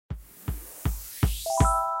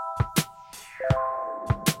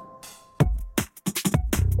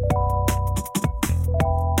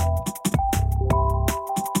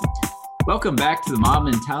Welcome back to the Mob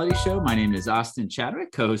Mentality Show. My name is Austin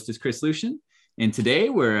Chadwick, co-host is Chris Lucian. And today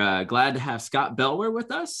we're glad to have Scott Bellware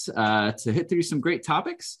with us to hit through some great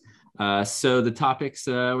topics. So the topics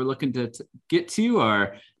we're looking to get to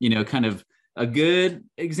are, kind of a good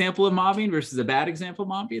example of mobbing versus a bad example of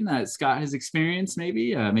mobbing that Scott has experienced,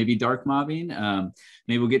 maybe dark mobbing.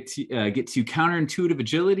 Maybe we'll get to counterintuitive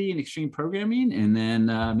agility and extreme programming, and then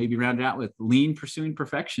maybe round it out with lean pursuing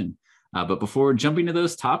perfection. But before jumping to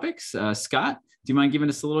those topics, Scott, do you mind giving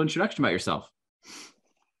us a little introduction about yourself?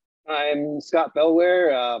 I'm Scott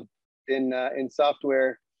Bellware. Been in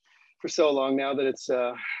software for so long now that it's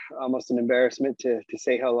almost an embarrassment to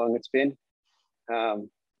say how long it's been.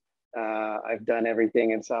 I've done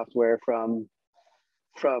everything in software from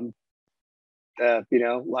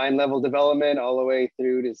line level development all the way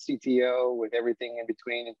through to CTO, with everything in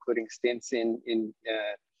between, including stints in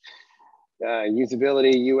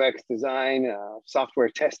usability, UX design, software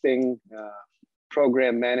testing,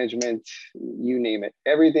 program management, you name it,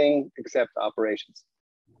 everything except operations.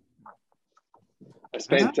 I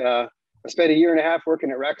spent a year and a half working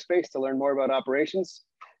at Rackspace to learn more about operations,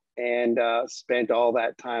 and spent all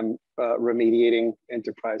that time remediating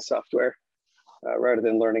enterprise software rather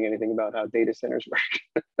than learning anything about how data centers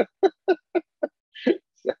work.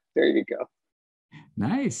 So there you go.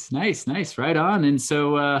 Nice. Right on. And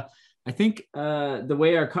so I think the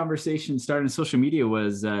way our conversation started on social media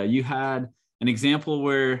was you had an example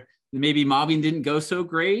where maybe mobbing didn't go so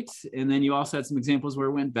great, and then you also had some examples where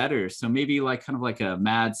it went better. So maybe kind of like a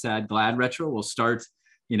mad, sad, glad retro. We'll start,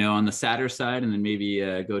 on the sadder side, and then maybe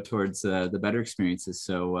go towards the better experiences.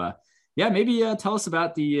 So maybe tell us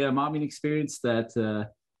about the mobbing experience that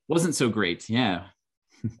wasn't so great. Yeah.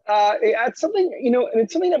 It's something, and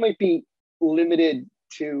it's something that might be limited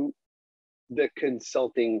to the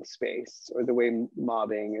consulting space, or the way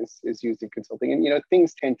mobbing is used in consulting. And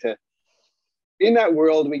things tend to, in that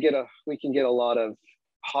world, we can get a lot of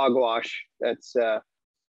hogwash that's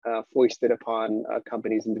foisted upon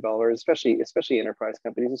companies and developers, especially enterprise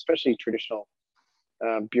companies, especially traditional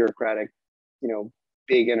bureaucratic,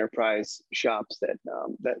 big enterprise shops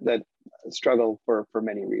that struggle for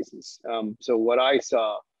many reasons. So what I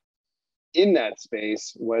saw in that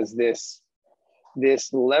space was this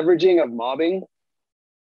leveraging of mobbing.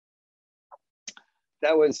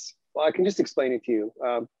 That was, well, I can just explain it to you.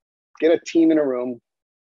 Get a team in a room,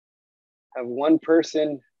 have one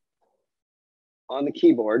person on the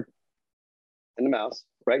keyboard and the mouse,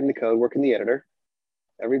 writing the code, working the editor.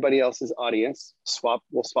 Everybody else's audience,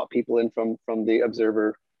 we'll swap people in from the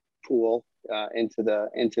observer pool into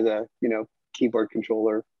the keyboard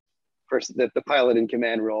controller, first the pilot in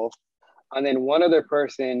command role. And then one other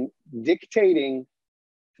person dictating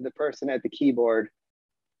to the person at the keyboard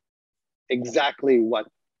exactly what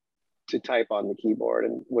to type on the keyboard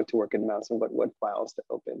and what to work in the mouse and what files to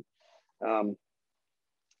open.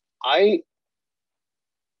 I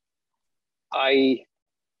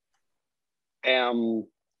am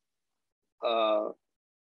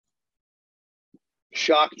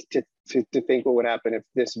shocked to think what would happen if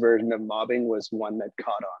this version of mobbing was one that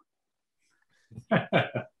caught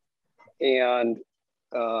on. And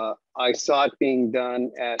I saw it being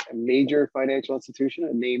done at a major financial institution,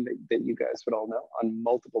 a name that you guys would all know, on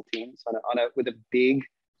multiple teams, with a big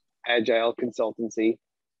agile consultancy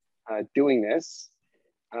doing this.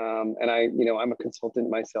 And I'm a consultant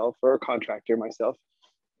myself, or a contractor myself,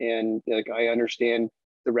 and I understand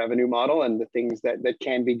the revenue model and the things that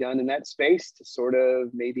can be done in that space to sort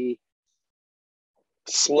of maybe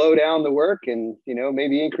slow down the work and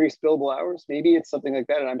maybe increase billable hours. Maybe it's something like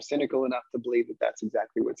that, and I'm cynical enough to believe that that's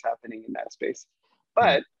exactly what's happening in that space.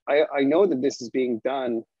 But I know that this is being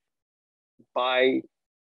done by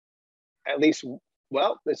at least,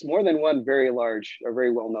 well, there's more than one very large or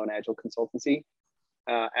very well-known agile consultancy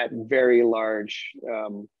at very large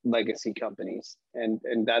legacy companies,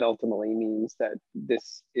 and that ultimately means that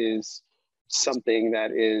this is something that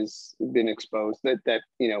is been exposed, that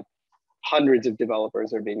hundreds of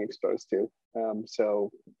developers are being exposed to.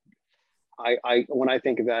 So I when I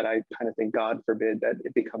think of that, I kind of think, God forbid that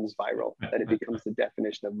it becomes viral, that it becomes the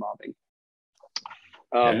definition of mobbing.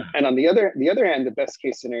 And on the other hand, the best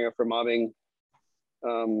case scenario for mobbing,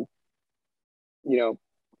 in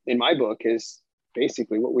my book, is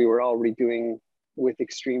basically what we were already doing with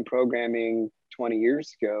extreme programming 20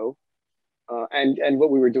 years ago, and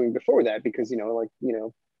what we were doing before that, because the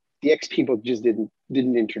X people just didn't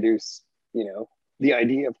introduce the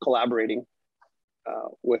idea of collaborating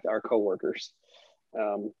with our coworkers.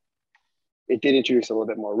 It did introduce a little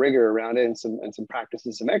bit more rigor around it, and some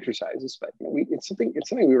practices, some exercises, but it's something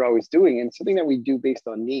we were always doing, and something that we do based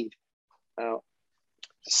on need.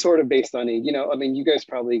 sort of based on need. I mean, you guys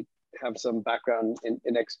probably have some background in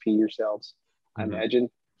XP yourselves, I imagine.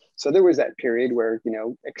 So there was that period where,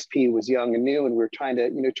 XP was young and new, and we are trying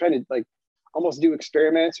to like almost do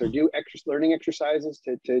experiments or do learning exercises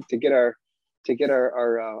to get our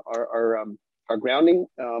grounding.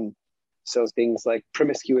 So things like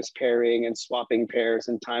promiscuous pairing and swapping pairs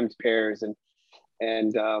and timed pairs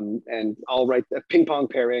and all right, ping pong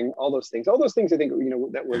pairing, all those things I think,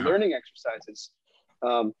 that were learning exercises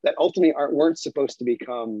that ultimately weren't supposed to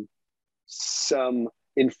become some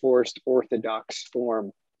enforced orthodox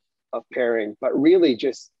form of pairing, but really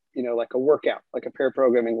just, like a workout, like a pair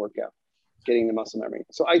programming workout, getting the muscle memory.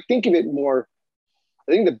 So I think of it more,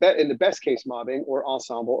 I think in the best case, mobbing or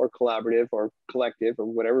ensemble or collaborative or collective or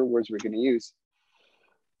whatever words we're going to use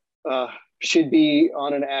should be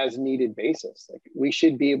on an as needed basis. Like we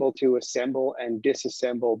should be able to assemble and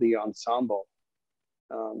disassemble the ensemble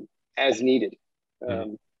as needed.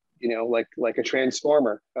 Like a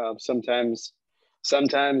transformer. Sometimes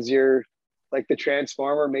you're like the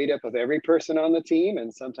transformer made up of every person on the team,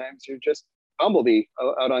 and sometimes you're just Bumblebee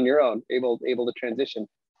out on your own, able to transition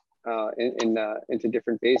into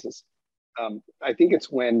different phases. I think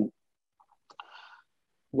it's when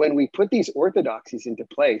we put these orthodoxies into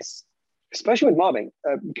place, especially with mobbing,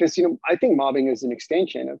 because I think mobbing is an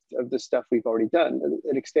extension of the stuff we've already done,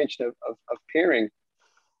 an extension of pairing.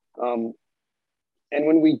 And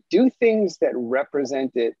when we do things that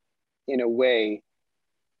represent it in a way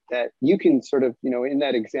that you can sort of, in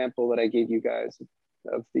that example that I gave you guys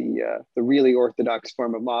of the really orthodox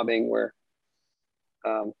form of mobbing, where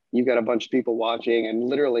you've got a bunch of people watching and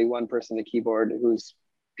literally one person on the keyboard who's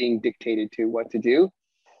being dictated to what to do.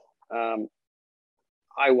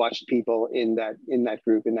 I watched people in that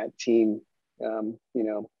group, in that team,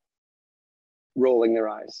 rolling their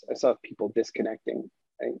eyes. I saw people disconnecting.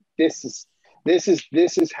 Right? This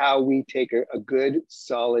is how we take a good,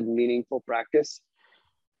 solid, meaningful practice,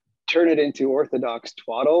 turn it into orthodox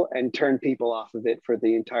twaddle, and turn people off of it for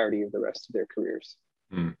the entirety of the rest of their careers.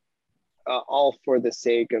 All for the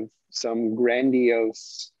sake of some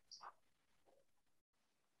grandiose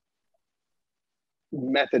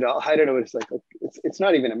methodology. I don't know what it's like. It's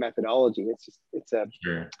not even a methodology. It's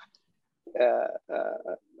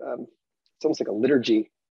almost like a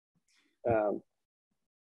liturgy.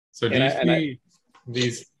 So do you see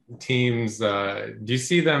these teams, do you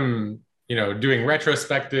see them, doing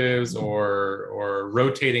retrospectives or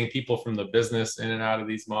rotating people from the business in and out of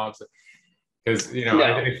these mobs? Because, No.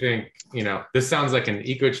 I think, this sounds like an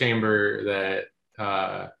echo chamber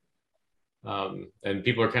that, and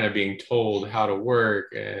people are kind of being told how to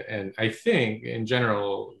work. And I think in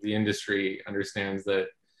general, the industry understands that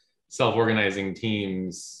self-organizing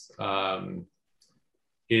teams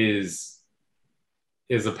is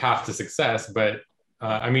a path to success. But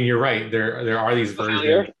I mean, you're right. There are these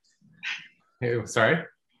versions. Sorry?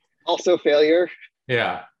 Also failure.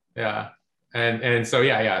 Yeah. And so,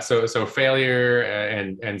 So failure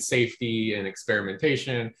and safety and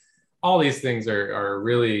experimentation, all these things are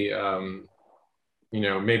really,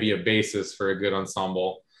 maybe a basis for a good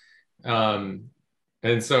ensemble. And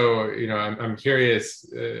so, I'm curious,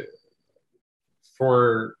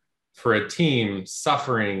 for a team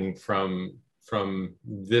suffering from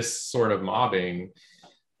this sort of mobbing,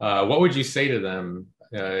 what would you say to them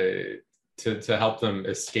to help them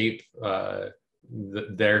escape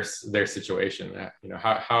their situation?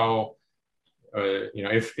 How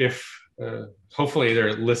if hopefully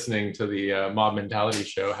they're listening to the Mob Mentality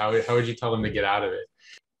Show, how would you tell them to get out of it?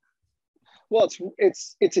 Well,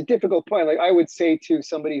 it's a difficult point. Like I would say to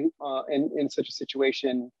somebody in such a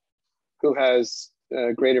situation who has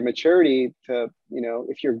greater maturity, to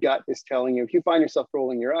if your gut is telling you, if you find yourself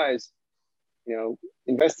rolling your eyes,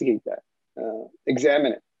 investigate that,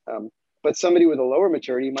 examine it. But somebody with a lower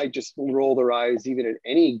maturity might just roll their eyes even at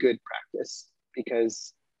any good practice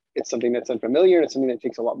because it's something that's unfamiliar and it's something that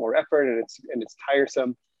takes a lot more effort and it's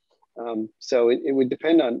tiresome. So it would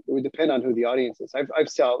depend on who the audience is. I've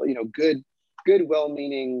saw good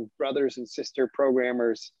well-meaning brothers and sister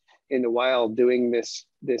programmers in the wild doing this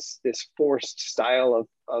forced style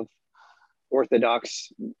of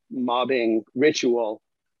orthodox mobbing ritual,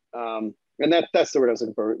 and that's the word I was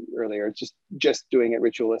looking for earlier. It's just doing it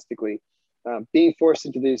ritualistically, being forced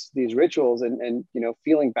into these rituals and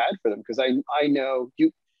feeling bad for them because I know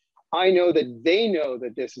that they know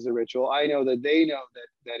that this is a ritual. I know that they know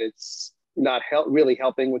that it's not really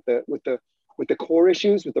helping with the core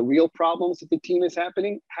issues, with the real problems that the team is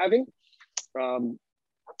having.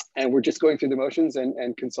 And we're just going through the motions,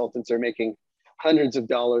 and consultants are making hundreds of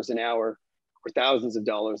dollars an hour or thousands of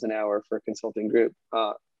dollars an hour for a consulting group.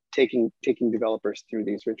 taking developers through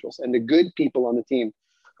these rituals. And the good people on the team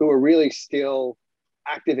who are really still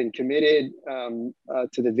active and committed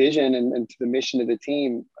to the vision and to the mission of the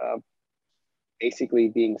team, basically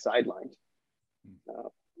being sidelined,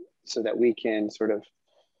 so that we can sort of,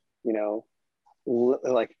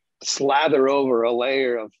 like slather over a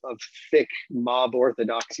layer of thick mob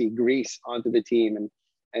orthodoxy grease onto the team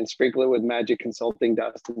and sprinkle it with magic consulting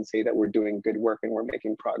dust and say that we're doing good work and we're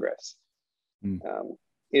making progress.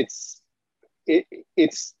 It's a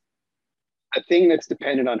thing that's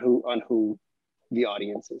dependent on who the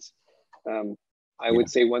audience is. I would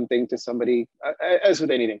say one thing to somebody, as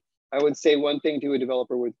with anything, I would say one thing to a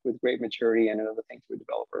developer with great maturity and another thing to a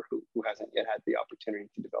developer who hasn't yet had the opportunity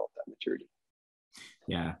to develop that maturity.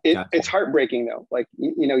 Yeah, it's heartbreaking though. Like,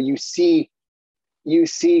 you see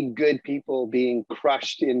good people being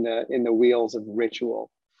crushed in the wheels of ritual,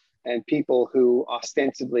 and people who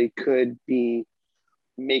ostensibly could be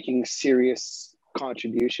making serious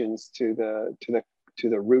contributions to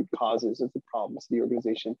the root causes of the problems of the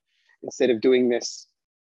organization, instead of doing this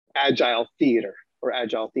agile theater or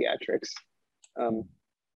agile theatrics.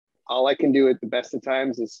 All I can do at the best of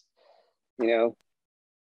times is,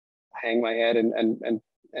 hang my head and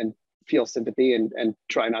feel sympathy and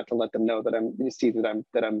try not to let them know that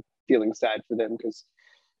I'm feeling sad for them, because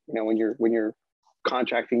when you're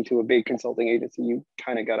contracting to a big consulting agency, you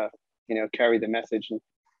kind of gotta carry the message and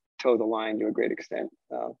toe the line to a great extent,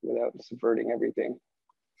 without subverting everything.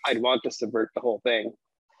 I'd want to subvert the whole thing,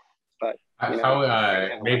 but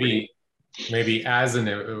maybe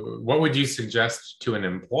what would you suggest to an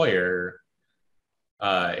employer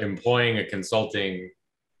employing a consulting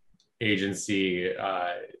agency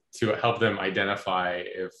to help them identify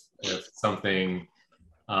if something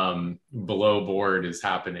below board is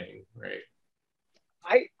happening, right?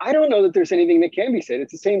 I don't know that there's anything that can be said.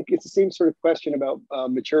 It's the same sort of question about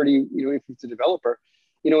maturity. If it's a developer,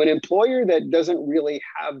 an employer that doesn't really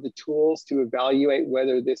have the tools to evaluate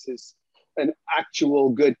whether this is an actual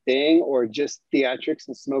good thing or just theatrics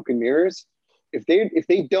and smoke and mirrors. If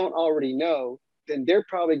they don't already know, then they're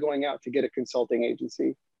probably going out to get a consulting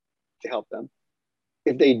agency to help them.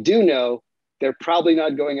 If they do know, they're probably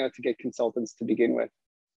not going out to get consultants to begin with.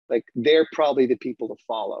 Like, they're probably the people to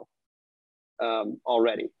follow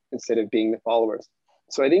already, instead of being the followers.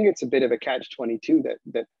 So I think it's a bit of a catch-22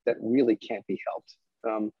 that really can't be helped.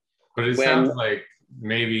 But it sounds like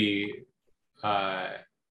maybe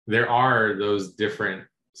there are those different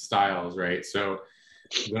styles, right? So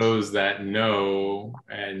those that know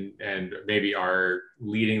and maybe are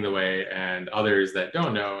leading the way, and others that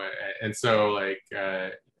don't know. And so, like,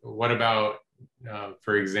 what about,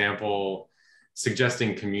 for example,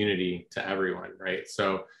 suggesting community to everyone, right?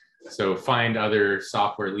 So find other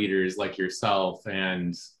software leaders like yourself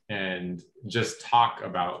and just talk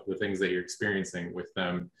about the things that you're experiencing with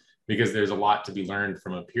them, because there's a lot to be learned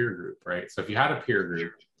from a peer group, right? So if you had a peer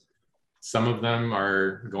group, some of them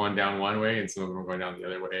are going down one way and some of them are going down the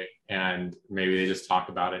other way, and maybe they just talk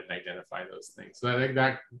about it and identify those things. So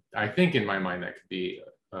I think in my mind that could be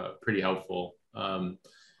pretty helpful.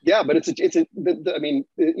 Yeah, but I mean,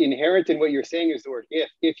 inherent in what you're saying is the word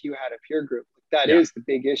if you had a peer group. That is the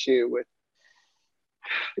big issue with,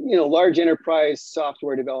 large enterprise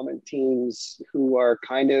software development teams who are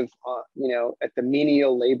kind of, at the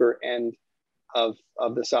menial labor end of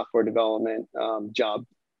the software development job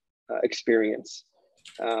experience.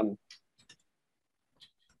 The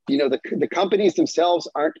companies themselves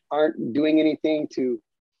aren't doing anything to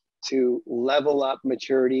level up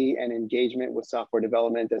maturity and engagement with software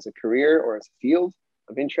development as a career or as a field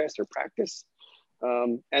of interest or practice.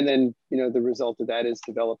 And then, the result of that is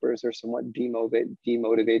developers are somewhat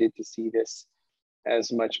demotivated to see this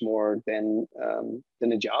as much more than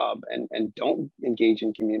a job, and don't engage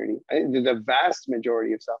in community. The vast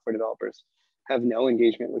majority of software developers have no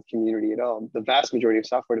engagement with community at all. The vast majority of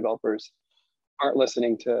software developers aren't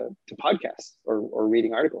listening to podcasts or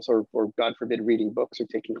reading articles or God forbid, reading books or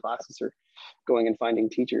taking classes or going and finding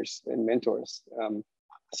teachers and mentors.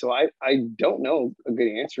 So I don't know a good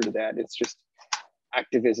answer to that. It's just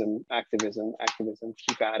activism,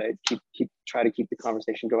 keep at it, try to keep the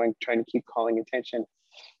conversation going, trying to keep calling attention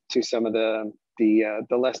to some of the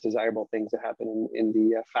less desirable things that happen in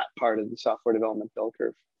the fat part of the software development bell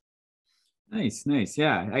curve. Nice.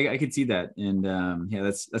 Yeah, I could see that, and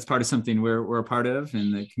that's part of something we're a part of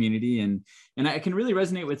in the community, and I can really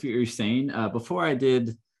resonate with what you're saying. Before I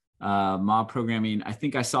did mob programming, I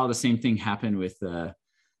think I saw the same thing happen with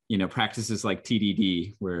practices like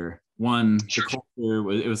TDD, where the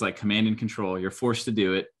culture it was like command and control. You're forced to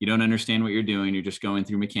do it. You don't understand what you're doing. You're just going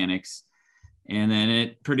through mechanics, and then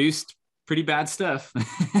it produced pretty bad stuff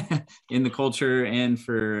in the culture and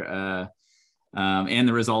for and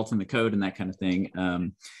the results in the code and that kind of thing.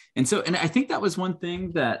 And I think that was one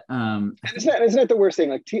thing that isn't that the worst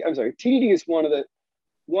thing? Like I'm sorry, TDD is one of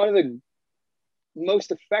the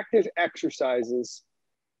most effective exercises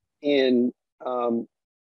in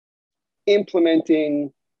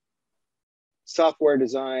implementing software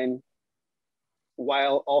design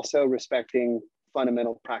while also respecting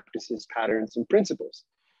fundamental practices, patterns, and principles.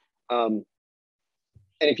 And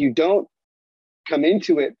if you don't come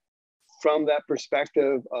into it from that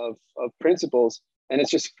perspective of principles, and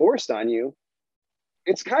it's just forced on you,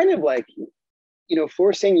 it's kind of like,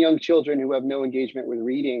 forcing young children who have no engagement with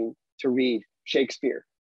reading to read Shakespeare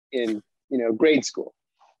in, grade school.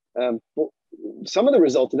 Well, some of the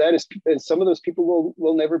result of that is some of those people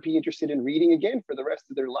will never be interested in reading again for the rest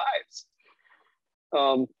of their lives.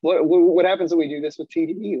 What happens when we do this with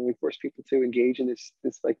TDD and we force people to engage in this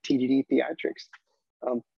like TDD theatrics?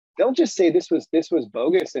 They'll just say this was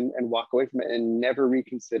bogus and walk away from it and never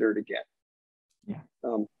reconsider it again. Yeah.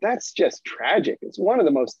 That's just tragic. It's one of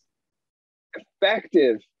the most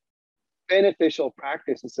effective, beneficial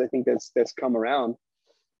practices I think that's come around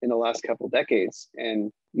in the last couple of decades.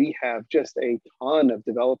 And we have just a ton of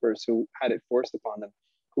developers who had it forced upon them,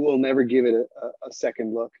 who will never give it a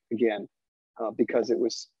second look again because it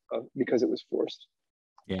was forced.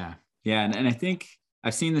 Yeah. And I think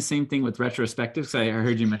I've seen the same thing with retrospectives. I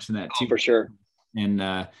heard you mention that too. Oh, for sure. And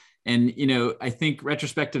I think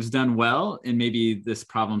retrospectives done well, and maybe this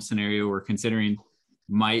problem scenario we're considering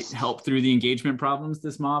might help through the engagement problems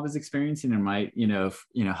this mob is experiencing, and might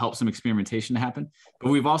help some experimentation to happen. But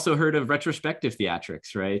we've also heard of retrospective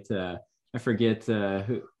theatrics, right? I forget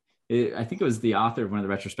who. I think it was the author of one of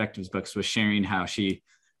the retrospectives books was sharing how she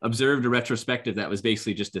observed a retrospective that was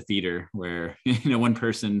basically just a theater where one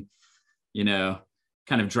person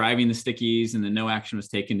kind of driving the stickies, and then no action was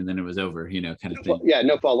taken, and then it was over, kind of thing. Yeah,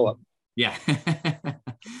 no follow-up. Yeah.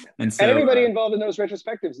 and everybody involved in those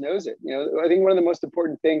retrospectives knows it. I think one of the most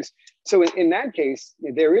important things, so in that case,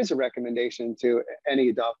 there is a recommendation to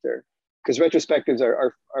any adopter, because retrospectives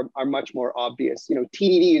are much more obvious.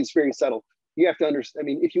 TDD is very subtle. You have to understand,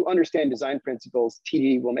 if you understand design principles,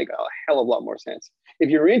 TDD will make a hell of a lot more sense. If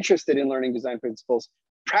you're interested in learning design principles,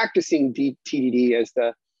 practicing TDD as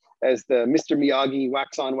the Mr. Miyagi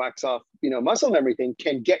wax on, wax off, muscle memory thing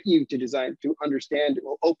can get you to understand,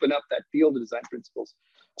 or open up that field of design principles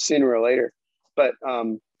sooner or later. But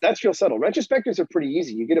that's real subtle. Retrospectives are pretty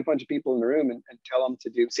easy. You get a bunch of people in the room and tell them to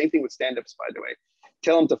do, same thing with stand-ups, by the way,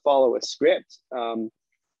 tell them to follow a script.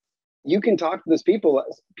 You can talk to those people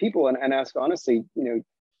and ask honestly,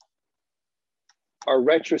 are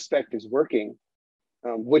retrospectives working?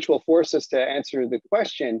 Which will force us to answer the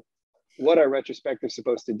question, what are retrospectives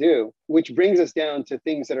supposed to do? Which brings us down to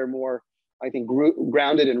things that are more, I think,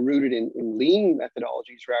 grounded and rooted in lean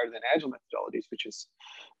methodologies rather than agile methodologies, which is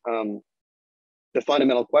the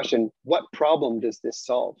fundamental question: what problem does this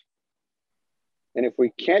solve? And if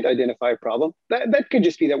we can't identify a problem, that could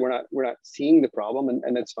just be that we're not seeing the problem,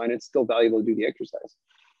 and that's fine. It's still valuable to do the exercise.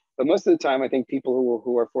 But most of the time, I think people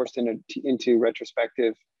who are forced into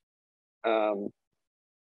retrospective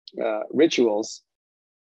rituals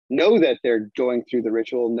know that they're going through the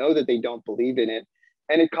ritual, know that they don't believe in it,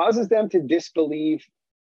 and it causes them to disbelieve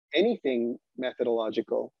anything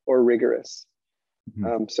methodological or rigorous.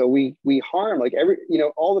 Mm-hmm. So we harm like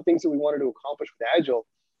all the things that we wanted to accomplish with Agile,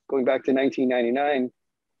 going back to 1999,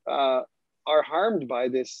 are harmed by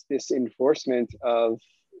this enforcement of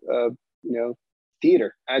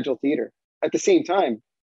theater, Agile theater. At the same time,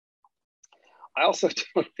 I also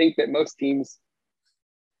don't think that most teams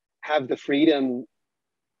have the freedom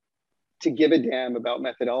to give a damn about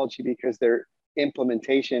methodology because their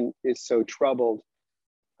implementation is so troubled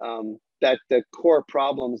that the core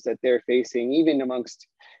problems that they're facing, even amongst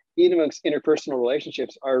interpersonal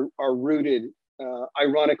relationships, are rooted.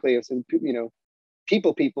 Ironically,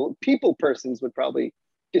 people persons would probably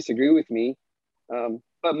disagree with me,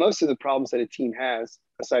 but most of the problems that a team has,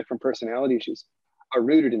 aside from personality issues, are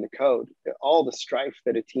rooted in the code. All the strife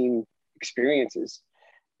that a team experiences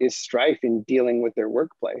is strife in dealing with their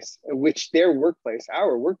workplace, which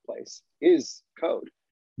our workplace is code,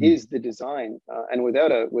 is the design, and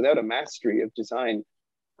without a mastery of design,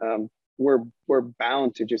 we're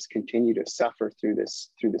bound to just continue to suffer through this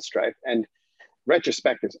strife. And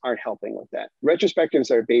retrospectives aren't helping with that. Retrospectives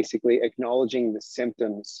are basically acknowledging the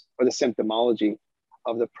symptoms or the symptomology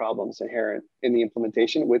of the problems inherent in the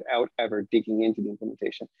implementation without ever digging into the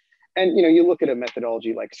implementation. And you look at a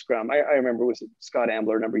methodology like Scrum. I remember, was it Scott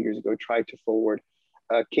Ambler a number of years ago tried to forward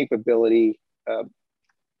a capability, a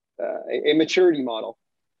maturity model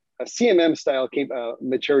a CMM style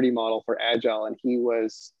maturity model for Agile, and he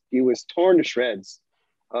was torn to shreds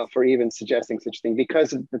for even suggesting such a thing,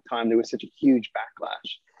 because at the time there was such a huge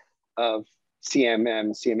backlash of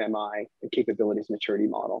CMMI, the capabilities maturity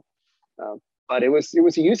model. But it was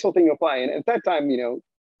a useful thing to apply, and at that time,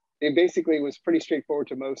 it basically was pretty straightforward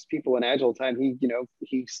to most people in Agile time.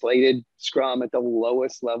 He slated Scrum at the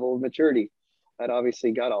lowest level of maturity. That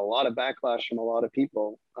obviously got a lot of backlash from a lot of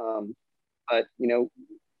people. But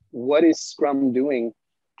what is Scrum doing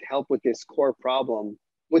to help with this core problem,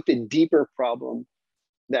 with the deeper problem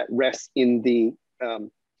that rests in the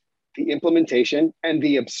implementation and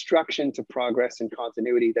the obstruction to progress and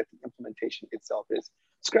continuity that the implementation itself is?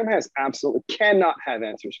 Scrum cannot have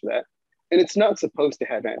answers for that. And it's not supposed to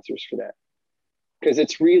have answers for that, because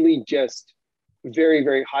it's really just very,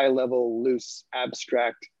 very high level, loose,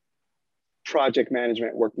 abstract project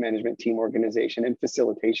management, work management, team organization, and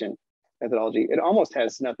facilitation methodology. It almost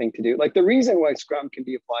has nothing to do. Like, the reason why Scrum can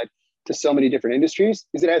be applied to so many different industries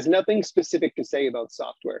is it has nothing specific to say about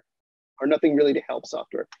software, or nothing really to help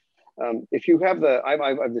software. If you have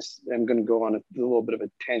I'm going to go on a little bit of a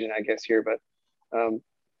tangent, I guess, here, but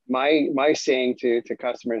my saying to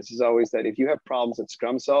customers is always that if you have problems that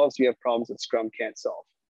Scrum solves, you have problems that Scrum can't solve.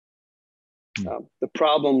 The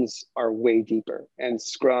problems are way deeper, and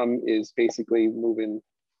Scrum is basically moving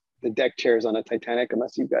the deck chairs on a Titanic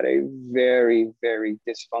unless you've got a very, very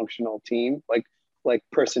dysfunctional team, like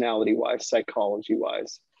personality-wise,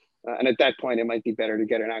 psychology-wise. And at that point, it might be better to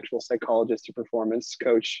get an actual psychologist or performance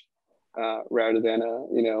coach rather than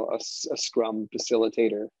a Scrum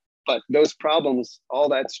facilitator. But those problems, all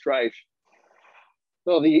that strife,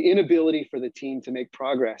 well, the inability for the team to make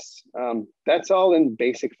progress, that's all in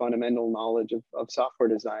basic fundamental knowledge of software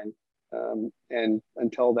design. And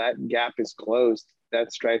until that gap is closed,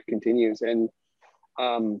 that strife continues. And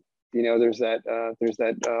there's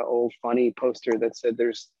that old funny poster that said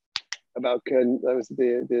that was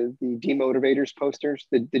the demotivators posters,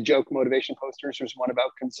 the joke motivation posters. There's one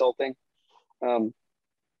about consulting.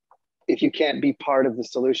 If you can't be part of the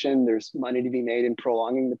solution, there's money to be made in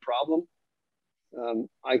prolonging the problem.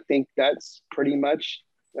 I think that's pretty much,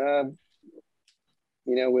 with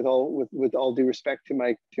all due respect to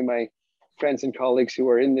my friends and colleagues who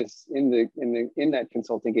are in that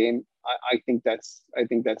consulting game, I think that's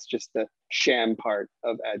just the sham part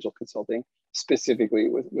of Agile consulting, specifically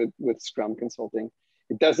with Scrum consulting.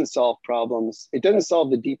 It doesn't solve problems. It doesn't solve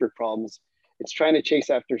the deeper problems. It's trying to chase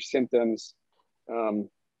after symptoms.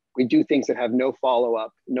 We do things that have no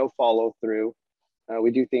follow-up, no follow-through.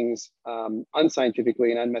 We do things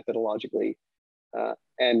unscientifically and unmethodologically.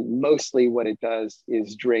 And mostly what it does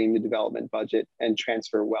is drain the development budget and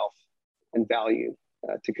transfer wealth and value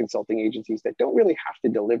to consulting agencies that don't really have to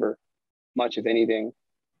deliver much of anything.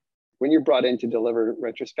 When you're brought in to deliver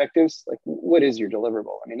retrospectives, like, what is your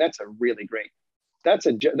deliverable? I mean, that's a really great, that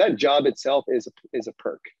job itself is a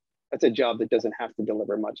perk. That's a job that doesn't have to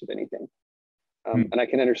deliver much of anything. And I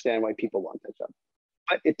can understand why people want that job,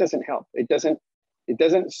 but it doesn't help. It doesn't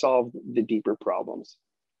solve the deeper problems.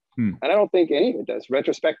 And I don't think any of it does.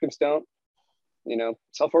 Retrospectives don't,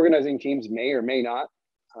 self-organizing teams may or may not.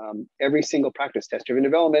 Every single practice, test-driven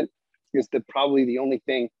development is probably the only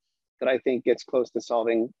thing that I think gets close to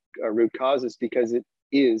solving root causes, because it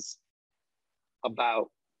is about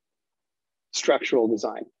structural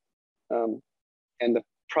design. And the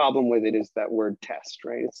problem with it is that word test,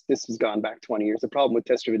 right? This has gone back 20 years. The problem with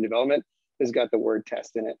test-driven development has got the word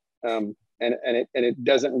test in it. And it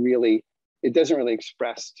doesn't really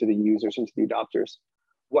express to the users and to the adopters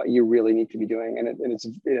what you really need to be doing. And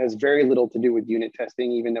it has very little to do with unit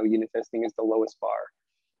testing, even though unit testing is the lowest bar,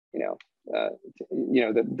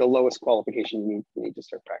 the lowest qualification you need to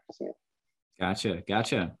start practicing it.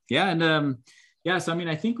 Gotcha. Yeah. And so, I mean,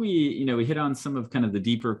 I think we hit on some of kind of the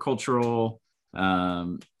deeper cultural,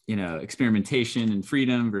 experimentation and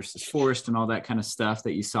freedom versus forced and all that kind of stuff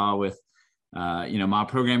that you saw with, mob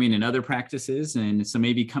programming and other practices. And so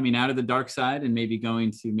maybe coming out of the dark side and maybe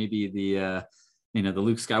going to maybe the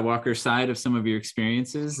Luke Skywalker side of some of your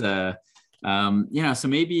experiences. So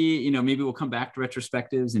maybe we'll come back to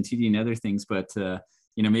retrospectives and TD and other things, but,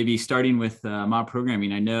 maybe starting with mob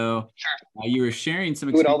programming. I know you were sharing some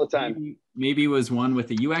experience. Do it all the time. Maybe was one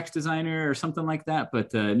with a UX designer or something like that,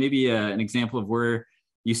 but maybe an example of where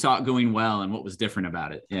you saw it going well and what was different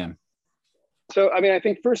about it. Yeah. So, I mean, I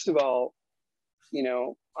think first of all,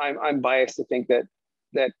 I'm biased to think that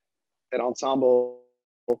Ensemble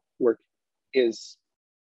work is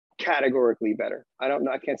categorically better. I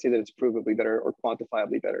can't say that it's provably better or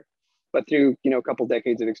quantifiably better, but through a couple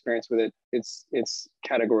decades of experience with it, it's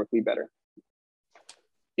categorically better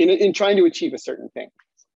in trying to achieve a certain thing.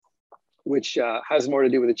 which has more to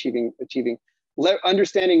do with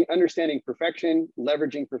understanding perfection,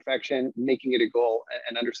 leveraging perfection, making it a goal,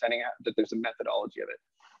 and understanding that there's a methodology of it.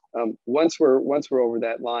 Once we're over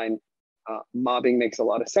that line, mobbing makes a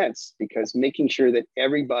lot of sense, because making sure that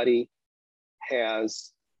everybody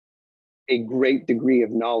has a great degree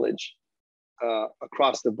of knowledge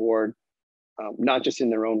across the board, not just in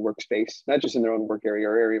their own workspace, not just in their own work area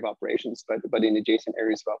or area of operations, but in adjacent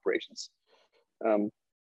areas of operations,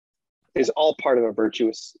 is all part of a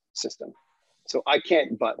virtuous system. So I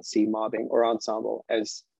can't but see mobbing or ensemble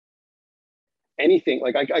as anything.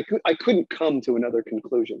 Like I couldn't come to another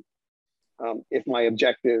conclusion if my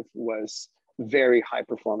objective was very high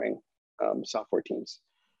performing software teams.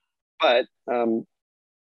 But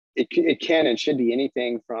it can and should be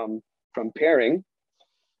anything from pairing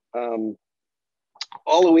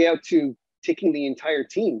all the way out to taking the entire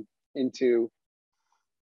team into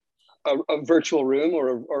a virtual room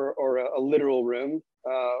or a literal room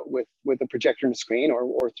with a projector and a screen,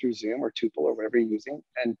 or through Zoom or Tuple or whatever you're using,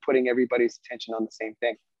 and putting everybody's attention on the same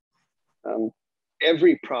thing.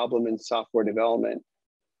 Every problem in software development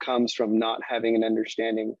comes from not having an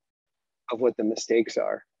understanding of what the mistakes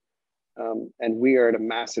are. And we are at a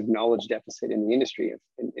massive knowledge deficit in the industry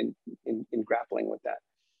in grappling with that.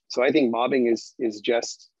 So I think mobbing is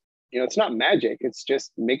just, it's not magic. It's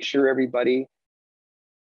just make sure everybody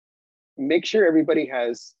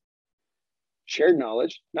has shared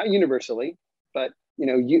knowledge, not universally, but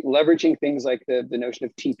leveraging things like the notion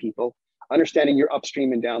of T people, understanding your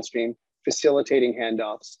upstream and downstream, facilitating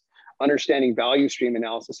handoffs, understanding value stream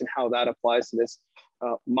analysis and how that applies to this.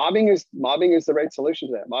 Mobbing is the right solution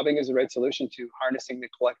to that. Mobbing is the right solution to harnessing the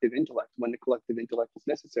collective intellect when the collective intellect is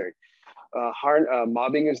necessary.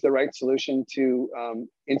 Mobbing is the right solution to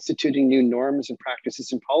instituting new norms and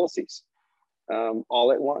practices and policies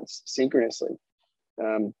all at once, synchronously.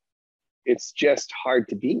 It's just hard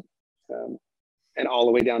to beat, and all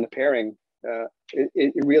the way down to pairing.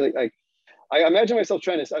 It really, like, I imagine myself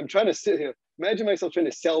imagine myself trying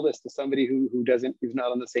to sell this to somebody who's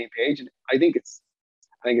not on the same page, and I think it's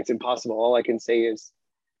impossible. All I can say is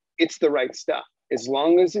it's the right stuff, as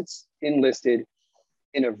long as it's enlisted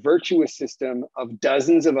in a virtuous system of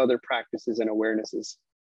dozens of other practices and awarenesses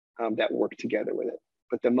that work together with it.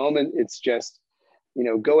 But the moment it's just,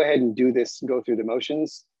 go ahead and do this, go through the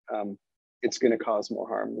motions, it's going to cause more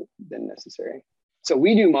harm than necessary. So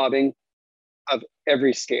we do mobbing of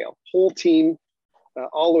every scale, whole team,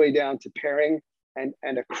 all the way down to pairing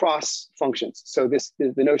and across functions. So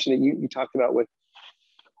the notion that you talked about with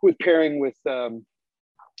pairing with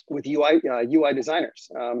UI designers,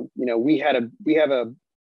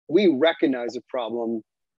 we recognize a problem,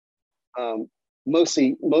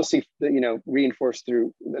 mostly reinforced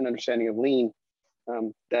through an understanding of lean,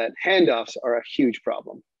 that handoffs are a huge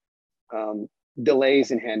problem.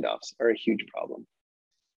 Delays in handoffs are a huge problem.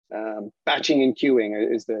 Batching and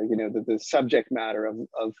queuing is the subject matter of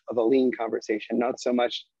a lean conversation, not so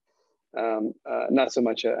much an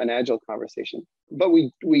agile conversation. But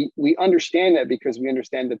we understand that, because we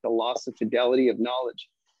understand that the loss of fidelity of knowledge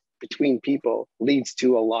between people leads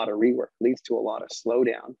to a lot of rework, leads to a lot of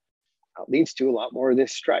slowdown, leads to a lot more of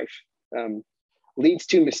this strife, leads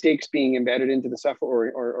to mistakes being embedded into the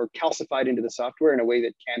software or calcified into the software in a way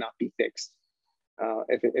that cannot be fixed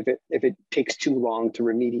if it takes too long to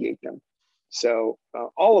remediate them. So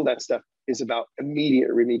all of that stuff is about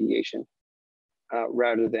immediate remediation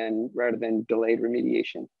rather than delayed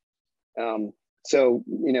remediation. So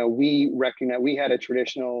we recognize we had a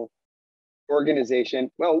traditional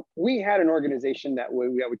organization. Well, we had an organization that I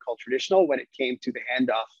would call traditional when it came to the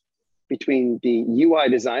handoff between the UI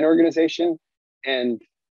design organization and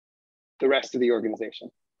the rest of the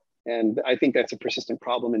organization. And I think that's a persistent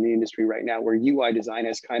problem in the industry right now, where UI design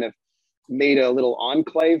has kind of made a little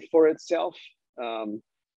enclave for itself, siloed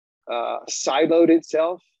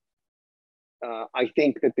itself. I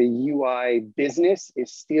think that the UI business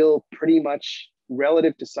is still pretty much,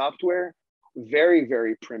 relative to software, very,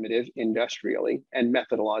 very primitive industrially and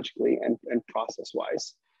methodologically and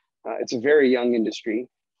process-wise. It's a very young industry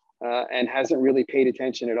and hasn't really paid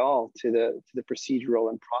attention at all to the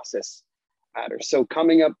procedural and process matters. So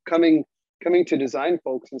coming to design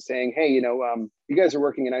folks and saying, hey, you guys are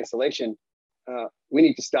working in isolation. We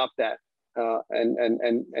need to stop that.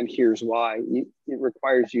 And here's why. It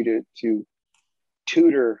requires you to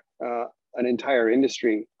tutor an entire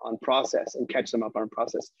industry on process and catch them up on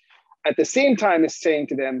process. At the same time as saying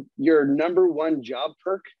to them, your number one job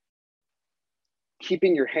perk,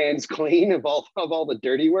 keeping your hands clean of all the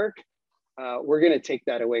dirty work, we're going to take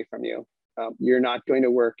that away from you. You're not going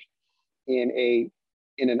to work in a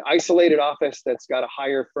in an isolated office that's got a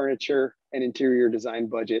higher furniture and interior design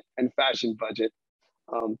budget and fashion budget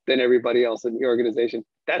than everybody else in the organization.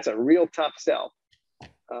 That's a real tough sell.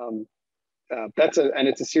 And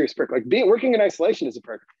it's a serious perk. Like working in isolation is a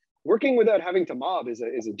perk. Working without having to mob is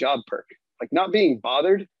a job perk. Like not being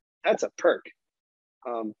bothered, that's a perk.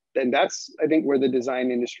 And that's, I think, where the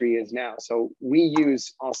design industry is now. So we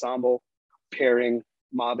use Ensemble, pairing,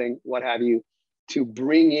 mobbing, what have you, to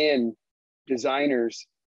bring in designers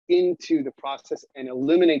into the process and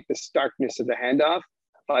eliminate the starkness of the handoff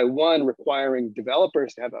by one, requiring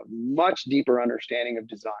developers to have a much deeper understanding of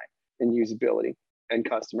design and usability and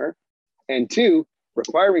customer, and two,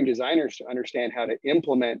 requiring designers to understand how to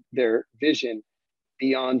implement their vision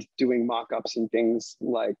beyond doing mock-ups and things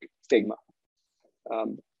like Figma.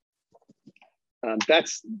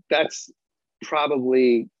 That's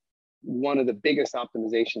probably one of the biggest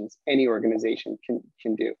optimizations any organization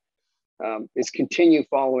can do, is continue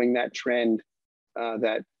following that trend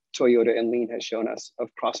that Toyota and Lean has shown us of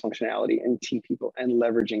cross-functionality and people and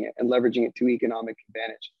leveraging it to economic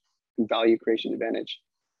advantage and value creation advantage.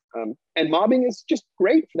 And mobbing is just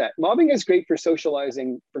great for that. Mobbing is great for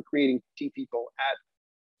socializing, for creating people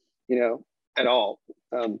at all,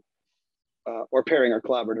 or pairing or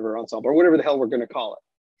collaborative or ensemble or whatever the hell we're going to call it.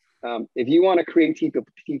 If you want to create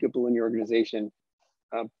people in your organization,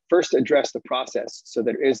 first address the process so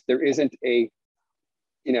there isn't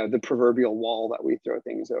the proverbial wall that we throw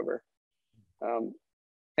things over.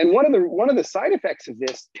 And one of the side effects of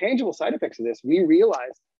this, tangible side effects of this, we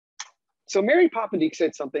realized. So Mary Poppendieck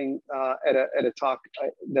said something at a talk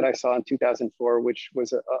that I saw in 2004, which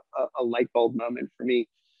was a light bulb moment for me,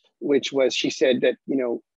 which was, she said that,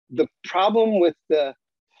 the problem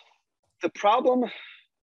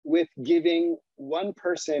with giving one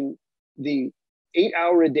person the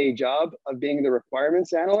 8-hour-a-day job of being the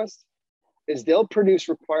requirements analyst is they'll produce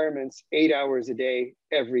requirements 8 hours a day,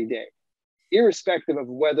 every day, irrespective of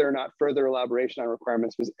whether or not further elaboration on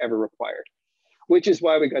requirements was ever required. Which is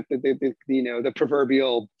why we got the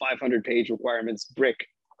proverbial 500-page requirements brick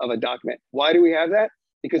of a document. Why do we have that?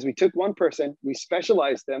 Because we took one person, we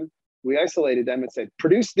specialized them, we isolated them and said,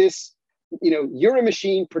 produce this, you're a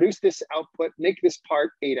machine, produce this output, make this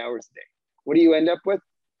part 8 hours a day. What do you end up with?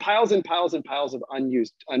 Piles and piles and piles of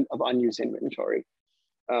unused inventory.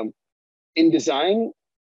 In design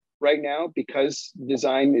right now, because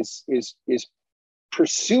design is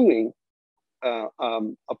pursuing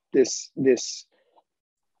this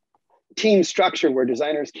team structure where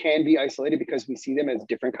designers can be isolated because we see them as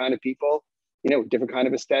different kind of people, different kind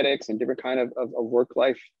of aesthetics and different kind of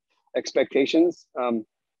work-life expectations.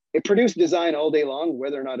 It produced design all day long,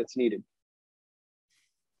 whether or not it's needed.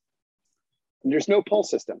 And there's no pull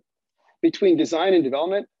system. Between design and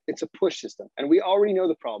development, it's a push system. And we already know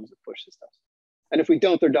the problems of push systems. And if we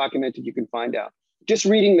don't, they're documented, you can find out. Just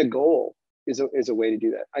reading the goal is a way to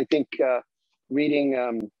do that. I think reading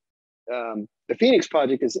the Phoenix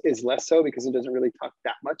Project is less so because it doesn't really talk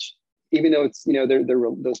that much, even though it's,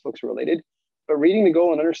 those books are related. But reading the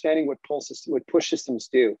goal and understanding what push systems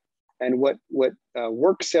do, and what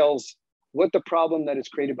work cells, what the problem that is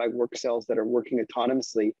created by work cells that are working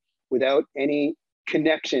autonomously without any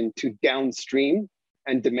connection to downstream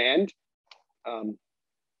and demand.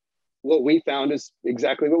 What we found is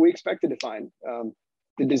exactly what we expected to find.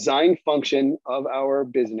 The design function of our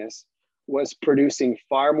business was producing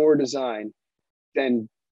far more design than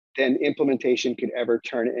implementation could ever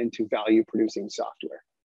turn into value producing software.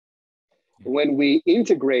 When we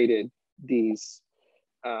integrated these,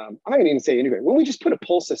 I'm not gonna even say integrate, when we just put a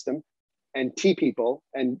pull system and people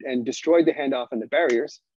and destroyed the handoff and the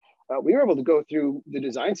barriers, we were able to go through the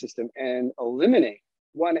design system and eliminate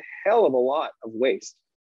one hell of a lot of waste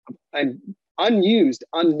and unused,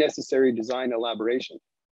 unnecessary design elaboration.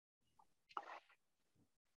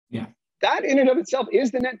 Yeah. That in and of itself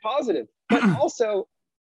is the net positive, but also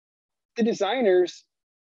the designers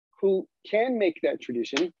who can make that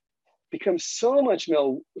tradition become so much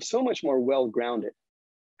more well-grounded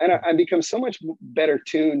and become so much better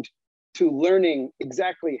tuned to learning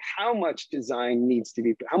exactly how much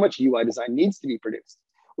how much UI design needs to be produced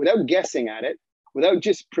without guessing at it, without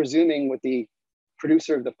just presuming what the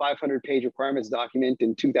producer of the 500-page requirements document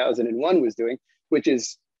in 2001 was doing, which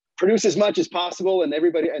is produce as much as possible and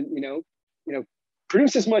everybody, and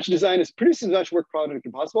produce as much produce as much work product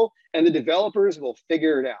as possible, and the developers will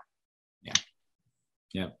figure it out.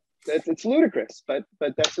 Yeah. It's ludicrous, but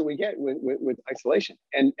that's what we get with isolation.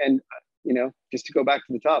 And just to go back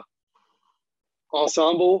to the top,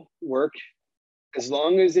 ensemble work, as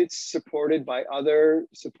long as it's supported by other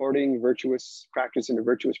supporting virtuous practice in a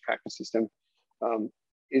virtuous practice system,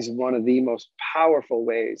 is one of the most powerful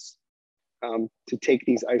ways to take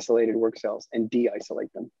these isolated work cells and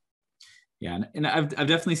de-isolate them. Yeah, and I've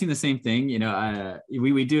definitely seen the same thing. You know,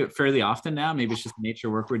 we do it fairly often now. Maybe it's just nature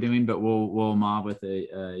work we're doing, but we'll mob with a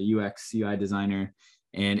UX UI designer,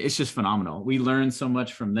 and it's just phenomenal. We learn so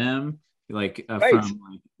much from them, like Right. from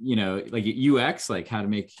like, you know, like UX, like how to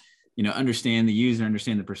make, you know, understand the user,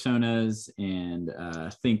 understand the personas, and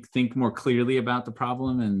think more clearly about the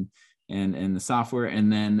problem and the software.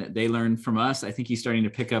 And then they learn from us. I think he's starting to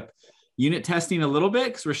pick up unit testing a little bit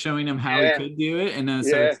because we're showing him how he could do it. And then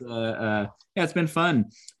so it's it's been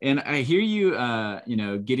fun. And I hear you you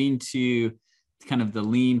know, getting to kind of the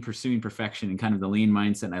lean, pursuing perfection, and kind of the lean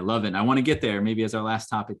mindset. And I love it. And I want to get there maybe as our last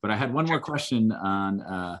topic, but I had one more question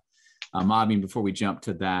on mobbing before we jump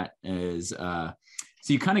to that. Is so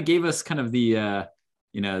you kind of gave us kind of the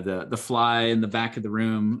you know, the fly in the back of the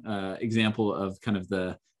room example of kind of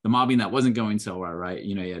the mobbing that wasn't going so well, right?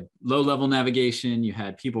 You know, you had low level navigation, you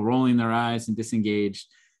had people rolling their eyes and disengaged.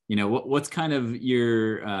 You know, what's kind of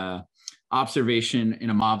your observation in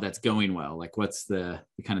a mob that's going well? Like what's the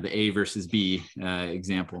kind of the A versus B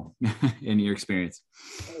example in your experience?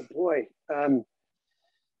 Oh boy.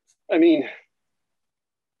 I mean,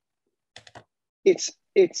 it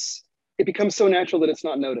becomes so natural that it's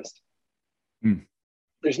not noticed.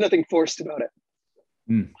 There's nothing forced about it.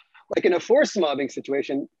 Like in a forced mobbing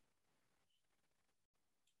situation,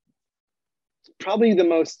 probably the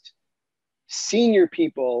most senior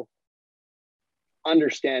people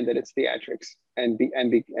understand that it's theatrics and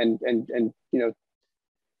you know,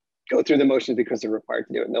 go through the motions because they're required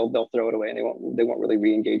to do it. And they'll throw it away, and they won't really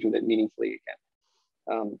re-engage with it meaningfully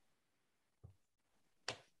again.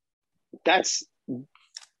 That's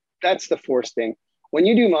the forced thing. When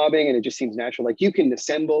you do mobbing and it just seems natural, like you can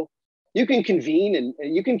assemble, you can convene, and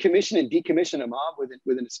you can commission and decommission a mob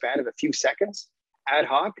within a span of a few seconds, ad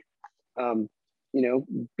hoc. You know,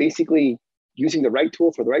 basically using the right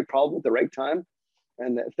tool for the right problem at the right time.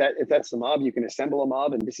 And if that's the mob, you can assemble a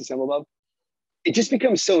mob and disassemble a mob. It just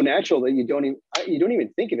becomes so natural that you don't even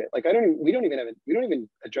think of it. Like we don't even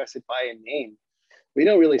address it by a name. We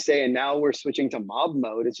don't really say, and now we're switching to mob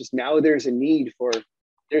mode. It's just now there's a need for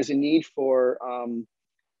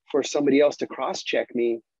somebody else to cross-check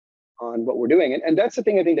me on what we're doing. And that's the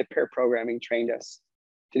thing I think that pair programming trained us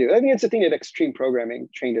to do. I think it's the thing that extreme programming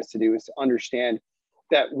trained us to do, is to understand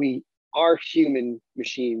that we are human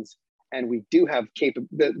machines, and we do have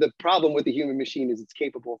the problem with the human machine is it's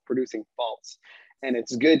capable of producing faults. And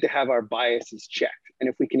it's good to have our biases checked. And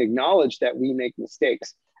if we can acknowledge that we make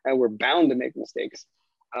mistakes, and we're bound to make mistakes,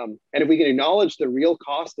 and if we can acknowledge the real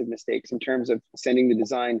cost of mistakes in terms of sending the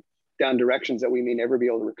design down directions that we may never be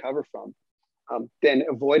able to recover from, then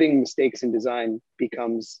avoiding mistakes in design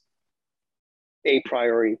becomes a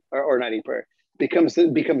priority, or not a priority, becomes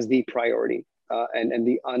the priority, and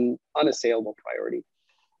the unassailable priority,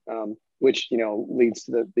 which, you know, leads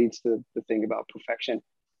to the thing about perfection.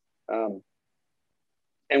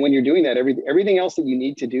 And when you're doing that, everything else that you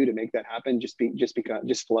need to do to make that happen just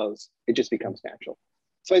flows. It just becomes natural.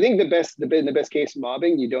 So I think in the best case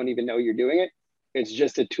mobbing, you don't even know you're doing it. It's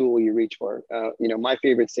just a tool you reach for. You know, my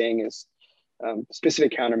favorite saying is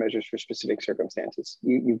specific countermeasures for specific circumstances.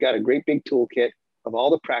 You've got a great big toolkit of all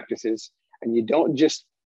the practices, and you don't just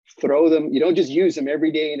throw them. You don't just use them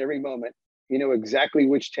every day and every moment. You know exactly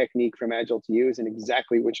which technique from Agile to use in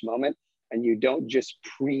exactly which moment. And you don't just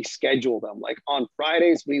pre-schedule them. Like on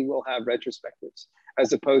Fridays, we will have retrospectives,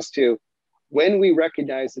 as opposed to when we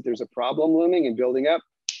recognize that there's a problem looming and building up,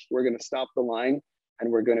 we're going to stop the line and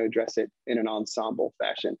we're going to address it in an ensemble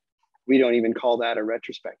fashion. We don't even call that a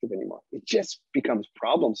retrospective anymore. It just becomes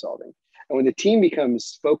problem solving. And when the team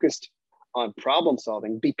becomes focused on problem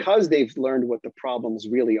solving, because they've learned what the problems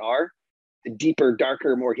really are, the deeper,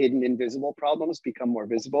 darker, more hidden, invisible problems become more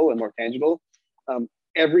visible and more tangible.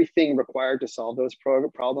 Everything required to solve those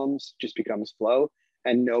problems just becomes flow,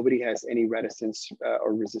 and nobody has any reticence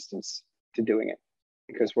or resistance to doing it,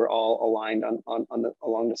 because we're all aligned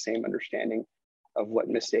along the same understanding of what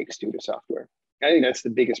mistakes do to software. I think that's the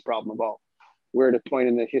biggest problem of all. We're at a point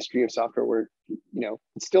in the history of software where, you know,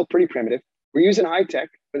 it's still pretty primitive. We're using high tech,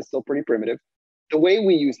 but it's still pretty primitive. The way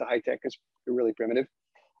we use the high tech is really primitive.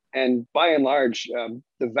 And by and large,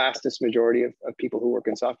 the vastest majority of people who work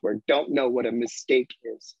in software don't know what a mistake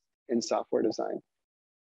is in software design.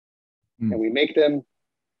 And we make them,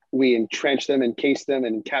 we entrench them, encase them,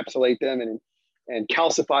 and encapsulate them, and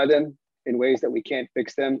calcify them in ways that we can't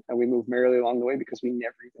fix them. And we move merrily along the way because we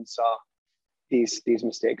never even saw these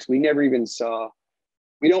mistakes. We never even saw,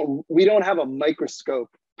 we don't have a microscope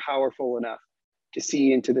powerful enough to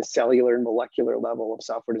see into the cellular and molecular level of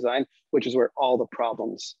software design, which is where all the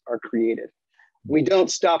problems are created. We don't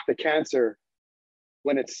stop the cancer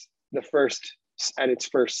when it's at its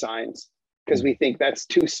first signs, because we think that's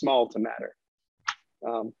too small to matter.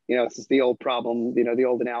 It's just the old problem, the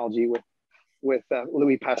old analogy with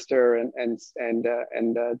Louis Pasteur and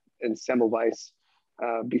Semmelweis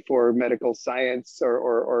before medical science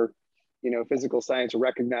or physical science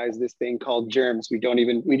recognized this thing called germs. We couldn't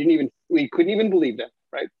even believe them,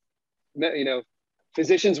 right?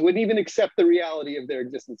 Physicians wouldn't even accept the reality of their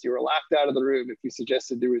existence. You were laughed out of the room if you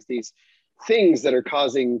suggested there was these things that are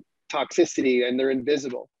causing toxicity and they're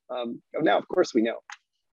invisible. Now, of course, we know.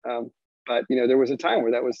 But there was a time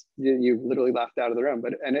where that was you literally laughed out of the room.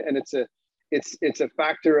 But it's a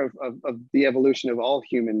factor of the evolution of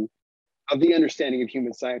the understanding of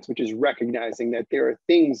human science, which is recognizing that there are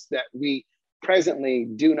things that we presently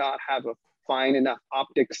do not have a fine enough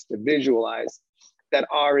optics to visualize that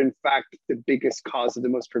are in fact the biggest cause of the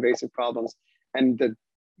most pervasive problems. And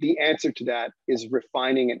the answer to that is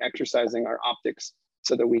refining and exercising our optics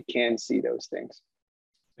so that we can see those things.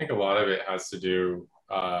 I think a lot of it has to do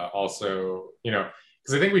also,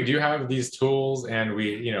 because I think we do have these tools, and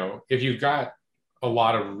if you've got a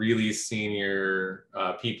lot of really senior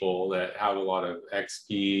people that have a lot of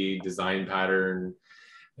XP, design pattern,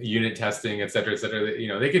 unit testing, et cetera,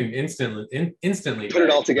 they can instantly put it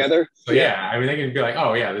all together. So yeah, they can be like,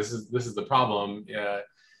 oh yeah, this is the problem.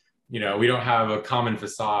 We don't have a common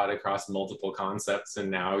facade across multiple concepts, and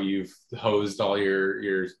now you've hosed all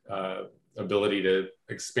your ability to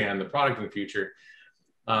expand the product in the future.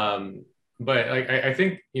 But I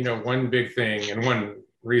think one big thing, and one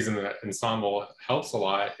reason that Ensemble helps a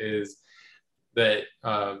lot, is that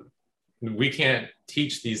we can't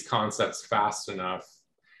teach these concepts fast enough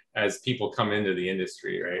as people come into the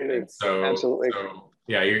industry, right? And so absolutely.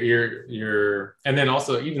 Yeah, you're and then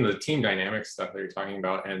also even the team dynamics stuff that you're talking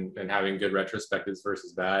about, and having good retrospectives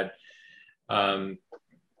versus bad. I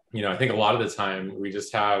think a lot of the time we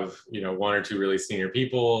just have one or two really senior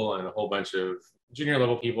people and a whole bunch of junior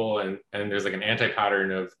level people, and there's like an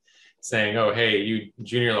anti-pattern of saying, oh hey, you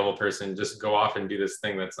junior level person, just go off and do this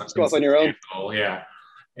thing that's not just go off on your own. Yeah.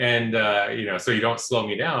 And so you don't slow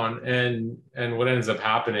me down, and what ends up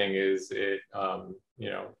happening is the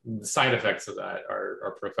side effects of that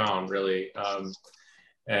are profound, really.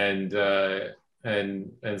 And so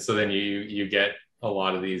then you get a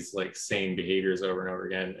lot of these like same behaviors over and over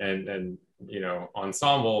again, and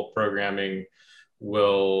Ensemble programming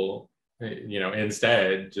will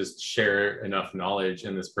instead just share enough knowledge,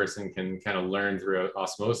 and this person can kind of learn through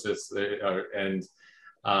osmosis,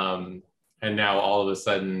 and now all of a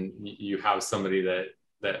sudden you have somebody that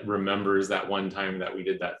remembers that one time that we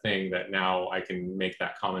did that thing, that now I can make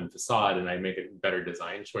that common facade and I make a better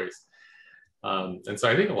design choice. And so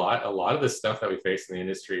I think a lot of the stuff that we face in the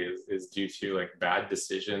industry is due to like bad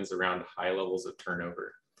decisions around high levels of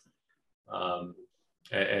turnover.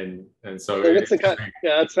 And so yeah,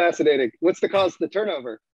 that's fascinating. What's the cause of the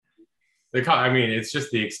turnover? It's just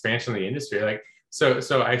the expansion of the industry. Like,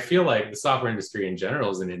 so I feel like the software industry in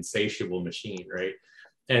general is an insatiable machine, right?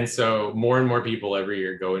 And so more and more people every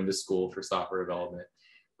year go into school for software development.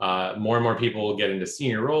 More and more people get into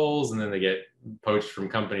senior roles, and then they get poached from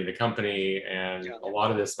company to company. And a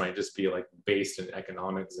lot of this might just be like based in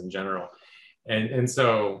economics in general. And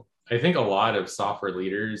so I think a lot of software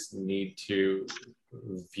leaders need to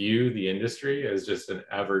view the industry as just an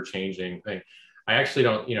ever-changing thing. I actually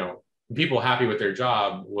don't, people happy with their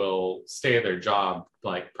job will stay at their job,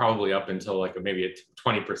 like probably up until like maybe a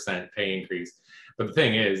 20% pay increase. But the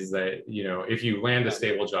thing is that, if you land a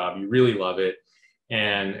stable job, you really love it.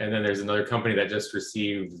 And then there's another company that just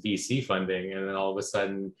received VC funding, and then all of a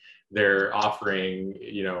sudden they're offering,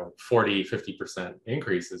 40, 50%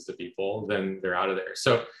 increases to people, then they're out of there.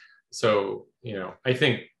 So, I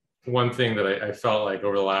think one thing that I felt like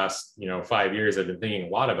over the last, 5 years, I've been thinking a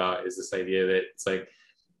lot about is this idea that it's like,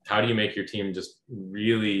 how do you make your team just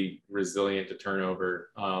really resilient to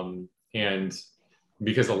turnover? And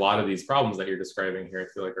because a lot of these problems that you're describing here, I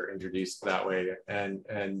feel like are introduced that way,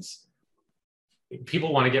 and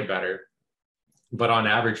people want to get better, but on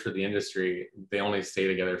average for the industry, they only stay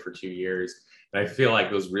together for 2 years. And I feel like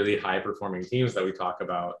those really high performing teams that we talk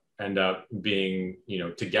about end up being,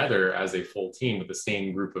 together as a full team with the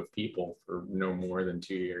same group of people for no more than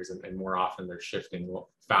 2 years. And more often they're shifting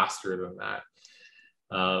faster than that.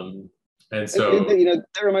 And so,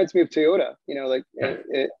 that reminds me of Toyota,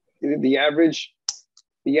 the average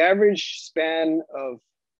span of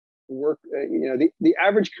work, the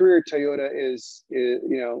average career at Toyota is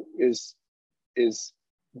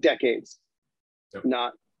decades, yep.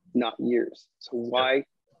 not not years. So why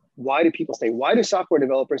do people stay? Why do software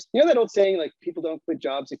developers, you know that old saying, like, people don't quit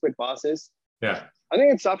jobs, they quit bosses? Yeah. I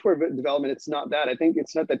think in software development, it's not that. I think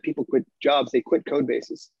it's not that people quit jobs, they quit code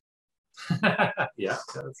bases. Yeah,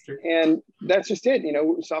 that's true. And that's just it. You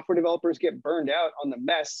know, software developers get burned out on the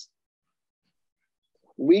mess.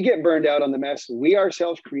 We get burned out on the mess we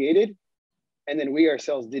ourselves created, and then we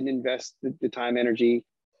ourselves didn't invest the time, energy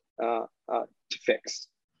to fix.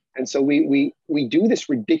 And so we do this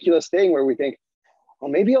ridiculous thing where we think,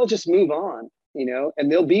 well, maybe I'll just move on, you know,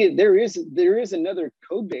 and there is another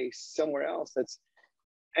code base somewhere else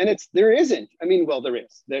there isn't. I mean, well, there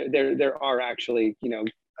is. There are actually, you know,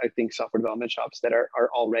 I think software development shops that are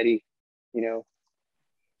already, you know,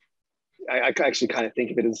 I actually kind of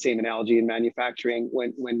think of it as the same analogy in manufacturing.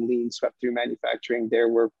 When lean swept through manufacturing, there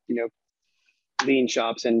were, you know, lean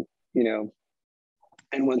shops and, you know,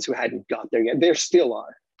 and ones who hadn't got there yet. There still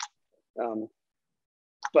are.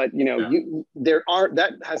 But, you know,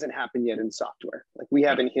 that hasn't happened yet in software. Like, we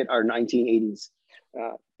haven't hit our 1980s,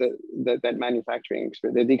 that manufacturing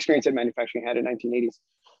experience, the experience that manufacturing had in 1980s.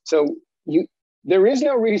 So there is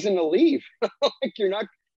no reason to leave. Like, you're not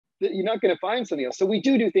going to find something else. So we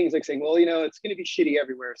do things like saying, well, you know, it's going to be shitty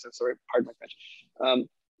everywhere. So sorry, pardon my French.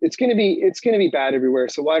 It's going to be bad everywhere.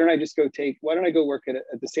 So why don't I go work at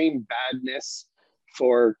the same badness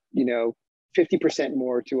for, you know, 50%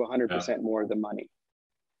 more to 100% more of the money.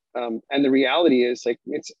 And the reality is, like,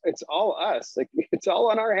 it's all us. Like, it's all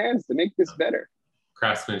on our hands to make this better.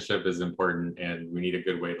 Craftsmanship is important, and we need a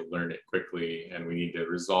good way to learn it quickly, and we need to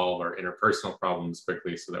resolve our interpersonal problems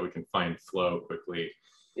quickly so that we can find flow quickly.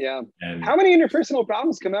 Yeah. And how many interpersonal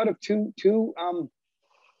problems come out of two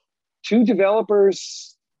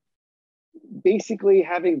developers basically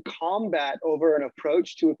having combat over an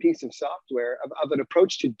approach to a piece of software, of an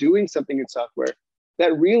approach to doing something in software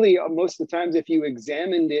that really, most of the times, if you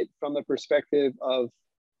examined it from the perspective of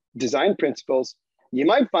design principles, you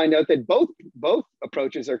might find out that both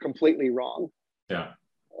approaches are completely wrong. Yeah.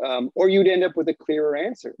 Or you'd end up with a clearer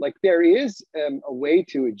answer. Like, there is a way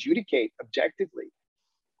to adjudicate objectively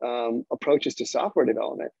approaches to software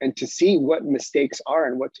development, and to see what mistakes are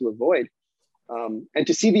and what to avoid, and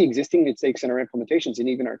to see the existing mistakes in our implementations and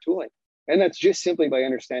even our tooling. And that's just simply by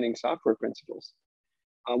understanding software principles,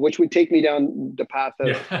 which would take me down the path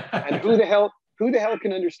of, and who the hell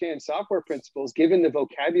can understand software principles given the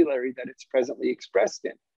vocabulary that it's presently expressed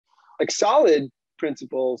in? Like, solid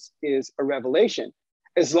principles is a revelation.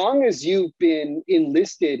 As long as you've been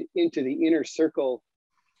enlisted into the inner circle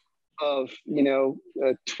of, you know,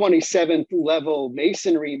 27th level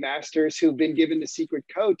masonry masters who've been given the secret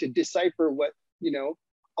code to decipher what, you know,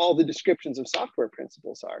 all the descriptions of software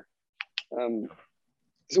principles are.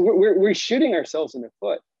 So we're shooting ourselves in the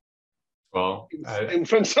foot. Well, and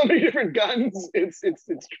from so many different guns, it's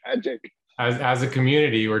tragic. As a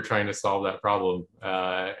community, we're trying to solve that problem,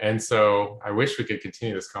 and so I wish we could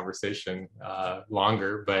continue this conversation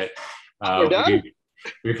longer, but we're done.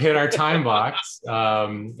 We've hit our time box,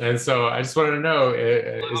 and so I just wanted to know: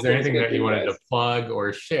 is there anything that you wanted to plug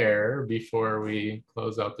or share before we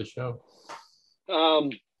close out the show?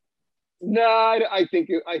 No, I think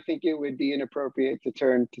it would be inappropriate to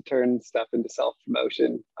turn stuff into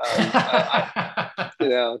self-promotion. You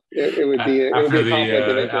know, it would be after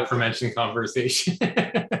the aforementioned conversation.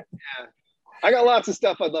 Yeah, I got lots of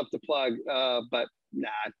stuff I'd love to plug, but nah,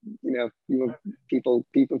 you know, people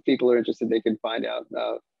are interested. They can find out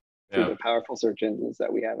through the powerful search engines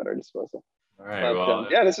that we have at our disposal. All right. But, well,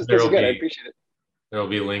 yeah, this is good. I appreciate it. There will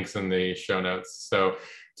be links in the show notes. So,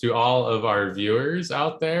 to all of our viewers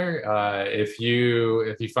out there, if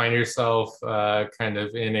you find yourself kind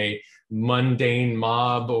of in a mundane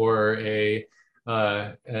mob or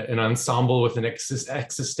an ensemble with an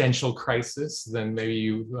existential crisis, then maybe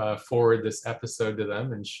you forward this episode to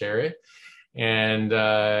them and share it. And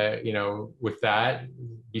you know, with that,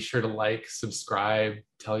 be sure to like, subscribe,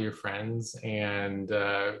 tell your friends, and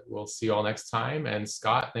we'll see you all next time. And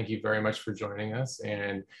Scott, thank you very much for joining us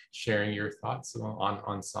and sharing your thoughts on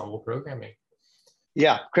ensemble programming.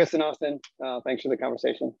 Yeah, Chris and Austin, thanks for the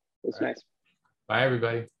conversation. It was nice. Bye,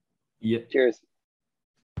 everybody. Yeah. Cheers.